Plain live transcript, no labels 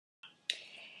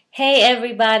Hey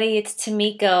everybody, it's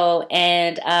Tomiko,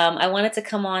 and I wanted to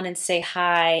come on and say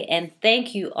hi and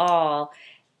thank you all,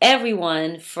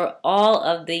 everyone, for all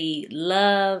of the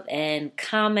love and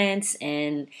comments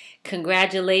and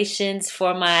congratulations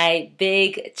for my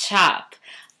big chop.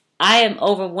 I am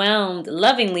overwhelmed,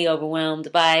 lovingly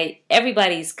overwhelmed by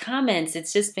everybody's comments.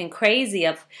 It's just been crazy.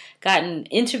 I've gotten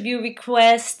interview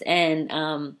requests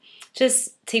and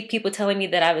just people telling me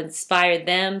that I've inspired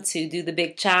them to do the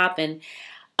big chop, and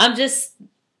I'm just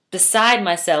beside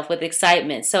myself with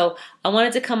excitement. So I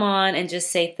wanted to come on and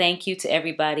just say thank you to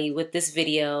everybody with this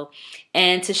video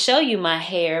and to show you my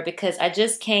hair because I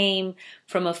just came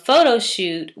from a photo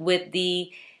shoot with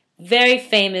the very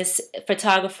famous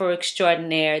photographer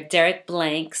extraordinaire, Derek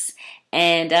Blanks,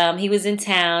 and he was in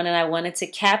town and I wanted to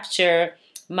capture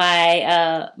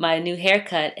my new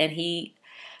haircut, and he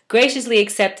graciously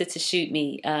accepted to shoot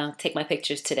me, take my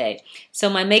pictures today. So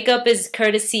my makeup is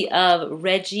courtesy of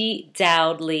Reggie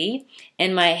Dowdley,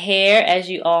 and my hair, as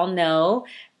you all know,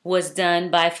 was done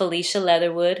by Felicia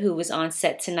Leatherwood, who was on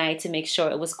set tonight to make sure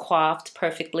it was coiffed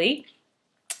perfectly.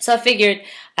 So I figured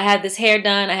I have this hair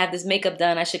done, I have this makeup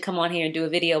done, I should come on here and do a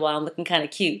video while I'm looking kind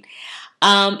of cute.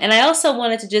 And I also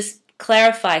wanted to just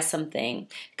clarify something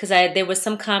because there was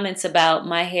some comments about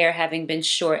my hair having been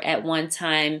short at one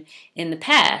time in the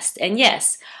past. And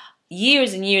yes,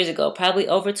 years and years ago, probably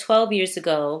over 12 years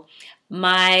ago,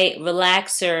 my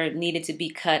relaxer needed to be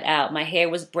cut out. My hair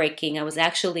was breaking. I was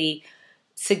actually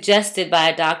suggested by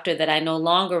a doctor that I no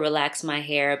longer relax my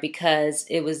hair because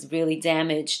it was really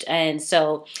damaged. And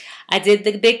so I did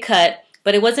the big cut,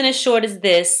 but it wasn't as short as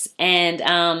this, and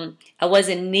I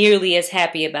wasn't nearly as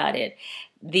happy about it.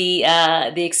 The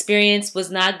experience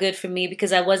was not good for me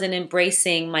because I wasn't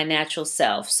embracing my natural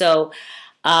self. So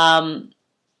for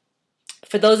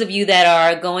those of you that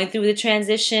are going through the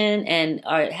transition and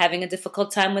are having a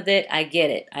difficult time with it, I get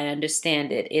it. I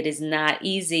understand it. It is not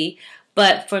easy.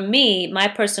 But for me, my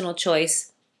personal choice,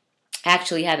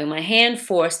 actually having my hand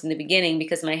forced in the beginning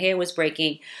because my hair was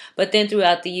breaking, but then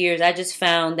throughout the years I just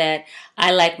found that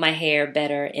I like my hair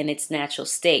better in its natural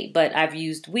state. But I've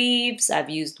used weaves, I've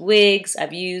used wigs,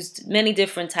 I've used many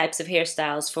different types of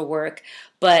hairstyles for work,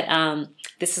 but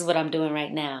this is what I'm doing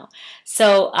right now.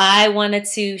 So I wanted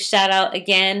to shout out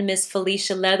again Miss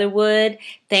Felicia Leatherwood.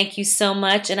 Thank you so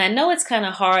much. And I know it's kind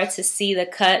of hard to see the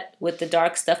cut with the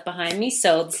dark stuff behind me,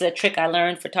 so this is a trick I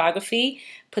learned in photography.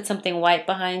 Put something white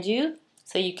behind you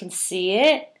so you can see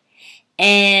it.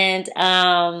 And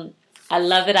I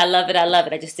love it, I love it, I love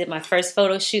it. I just did my first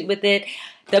photo shoot with it.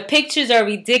 The pictures are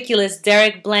ridiculous.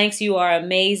 Derek Blanks, you are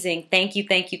amazing. Thank you,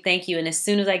 thank you, thank you. And as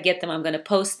soon as I get them, I'm going to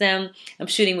post them. I'm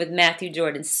shooting with Matthew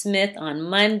Jordan Smith on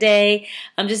Monday.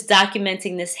 I'm just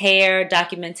documenting this hair,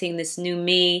 documenting this new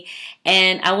me.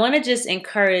 And I want to just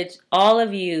encourage all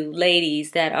of you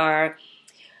ladies that are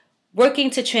working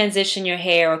to transition your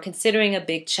hair or considering a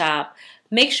big chop.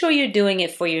 Make sure you're doing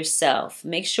it for yourself.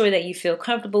 Make sure that you feel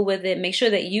comfortable with it. Make sure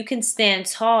that you can stand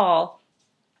tall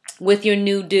with your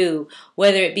new do,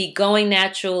 whether it be going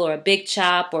natural or a big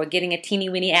chop or getting a teeny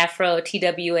weeny afro, a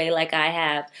TWA like I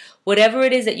have. Whatever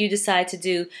it is that you decide to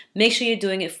do, make sure you're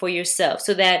doing it for yourself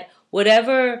so that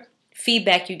whatever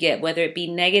feedback you get, whether it be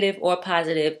negative or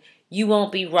positive, you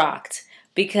won't be rocked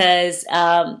because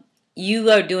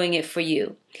you are doing it for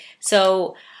you.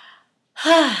 So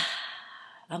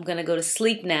I'm going to go to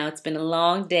sleep now. It's been a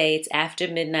long day. It's after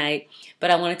midnight. But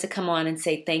I wanted to come on and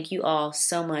say thank you all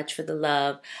so much for the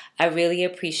love. I really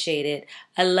appreciate it.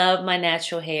 I love my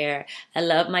natural hair. I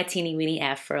love my teeny weeny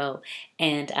afro.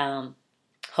 And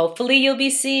hopefully you'll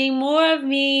be seeing more of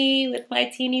me with my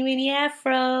teeny weeny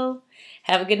afro.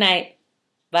 Have a good night.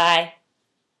 Bye.